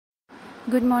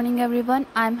Good morning everyone.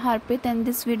 I'm Harpreet and in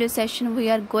this video session we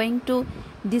are going to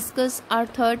discuss our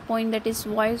third point, that is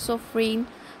Voice of Rain,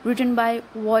 written by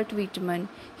Walt Whitman.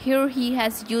 Here he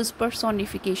has used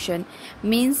personification,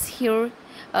 means here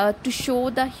to show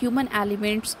the human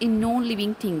elements in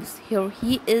non-living things. Here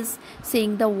he is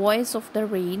saying the voice of the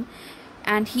rain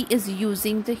and he is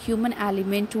using the human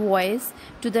element voice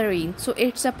to the rain, so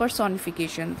it's a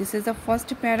personification. This is the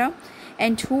first para.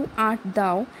 And who art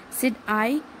thou, said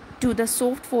I to the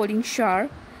soft falling shower,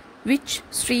 which,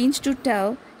 strange to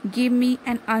tell, give me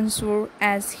an answer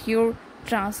as here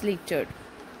translated.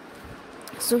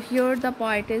 So here the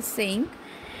poet is saying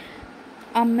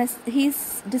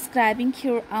he's describing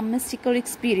here a mystical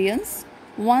experience.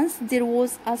 Once there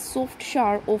was a soft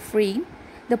shower of rain.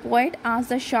 The poet asked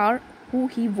the shower who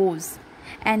he was,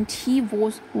 and he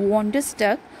was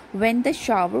wonderstruck when the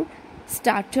shower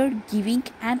started giving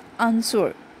an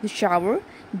answer. The shower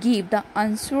gave the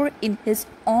answer in his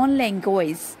own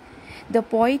language. The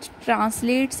poet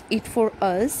translates it for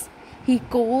us. He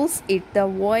calls it the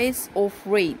voice of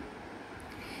rain.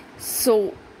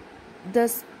 So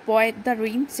the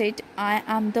rain said, I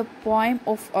am the poem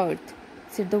of earth,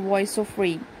 said the voice of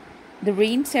rain. The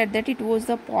rain said that it was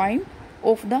the poem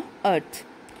of the earth.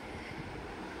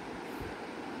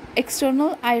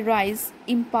 External I rise,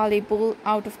 impalpable,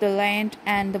 out of the land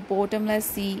and the bottomless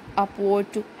sea,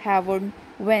 upward to heaven,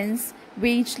 whence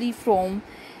vagely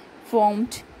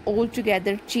formed,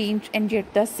 altogether changed and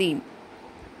yet the same.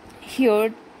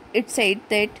 Here it said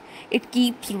that it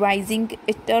keeps rising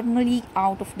eternally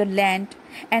out of the land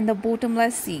and the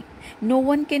bottomless sea. No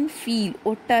one can feel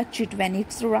or touch it when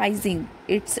it's rising.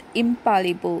 It's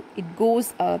impalpable. It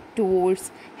goes up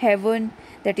towards heaven,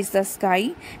 that is the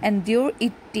sky, and there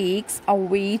it takes a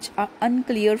vague,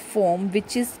 unclear form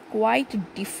which is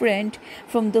quite different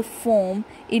from the form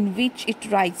in which it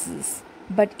rises.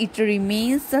 But it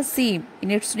remains the same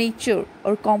in its nature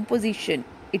or composition.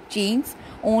 It changes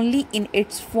only in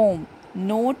its form,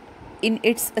 not in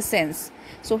its essence.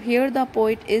 So here the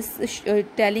poet is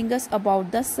telling us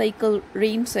about the cycle,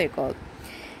 rain cycle.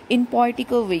 In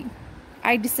poetical way,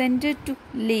 I descended to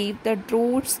leave the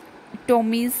droughts,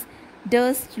 Tommy's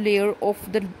dust layer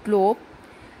of the globe,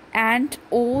 and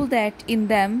all that in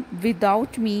them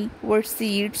without me were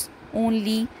seeds,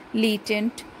 only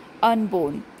latent,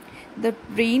 unborn. The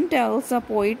rain tells the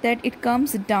poet that it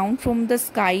comes down from the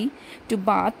sky to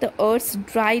bathe the earth's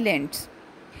dry lands,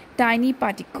 tiny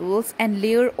particles and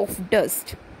layer of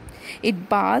dust. It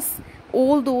bathes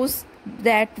all those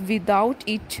that without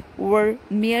it were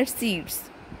mere seeds.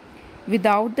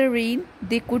 Without the rain,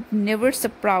 they could never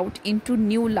sprout into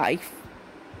new life.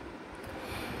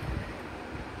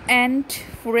 And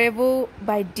forever,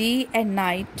 by day and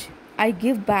night, I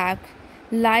give back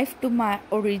life to my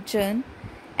origin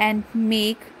and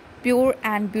make pure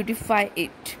and beautify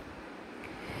it.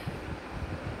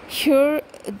 Here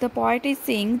the poet is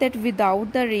saying that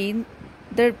without the rain,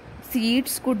 the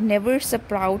seeds could never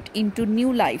sprout into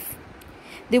new life.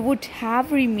 They would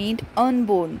have remained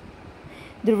unborn.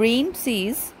 The rain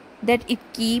says that it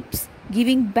keeps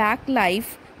giving back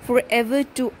life forever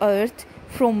to earth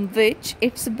from which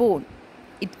it's born.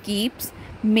 It keeps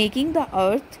making the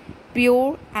earth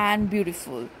pure and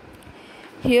beautiful.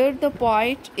 Here the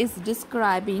poet is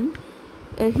describing,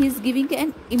 he is giving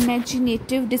an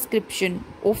imaginative description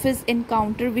of his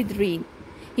encounter with rain.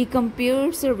 He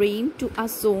compares the rain to a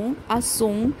song. A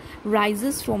song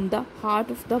rises from the heart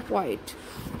of the poet.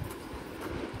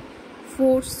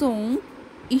 For song,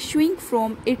 issuing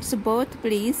from its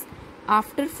birthplace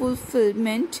after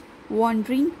fulfillment,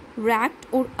 wandering, racked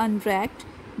or unracked,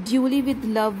 duly with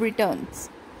love returns.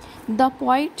 The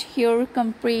poet here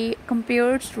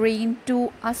compares rain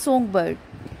to a songbird.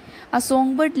 A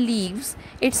songbird leaves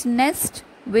its nest,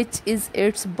 which is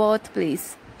its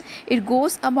birthplace. It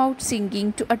goes about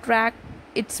singing to attract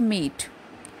its mate.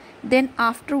 Then,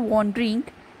 after wandering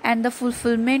and the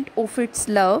fulfillment of its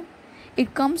love,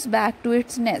 it comes back to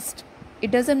its nest. It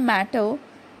doesn't matter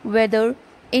whether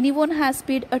anyone has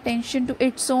paid attention to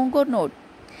its song or not.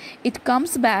 It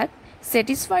comes back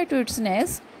satisfied to its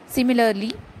nest.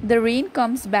 Similarly, the rain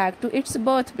comes back to its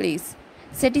birthplace,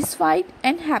 satisfied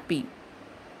and happy.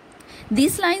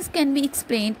 These lines can be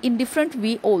explained in different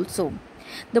way also.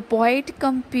 The poet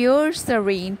compares the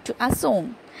rain to a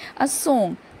song. A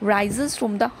song rises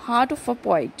from the heart of a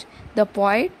poet. The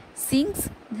poet sings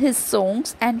his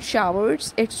songs and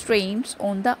showers its rains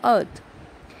on the earth.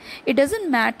 It doesn't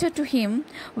matter to him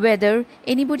whether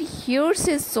anybody hears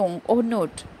his song or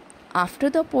not. After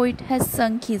the poet has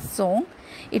sung his song,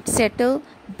 it settles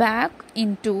back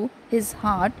into his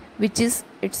heart, which is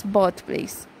its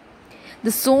birthplace.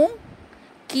 The song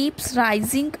keeps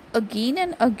rising again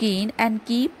and again and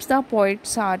keeps the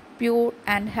poet's heart pure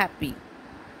and happy.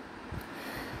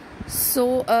 So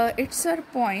it's a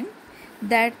poem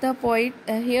that the poet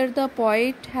here the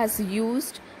poet has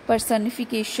used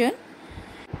personification,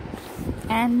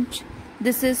 and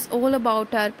this is all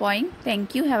about our poem.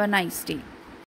 Thank you. Have a nice day.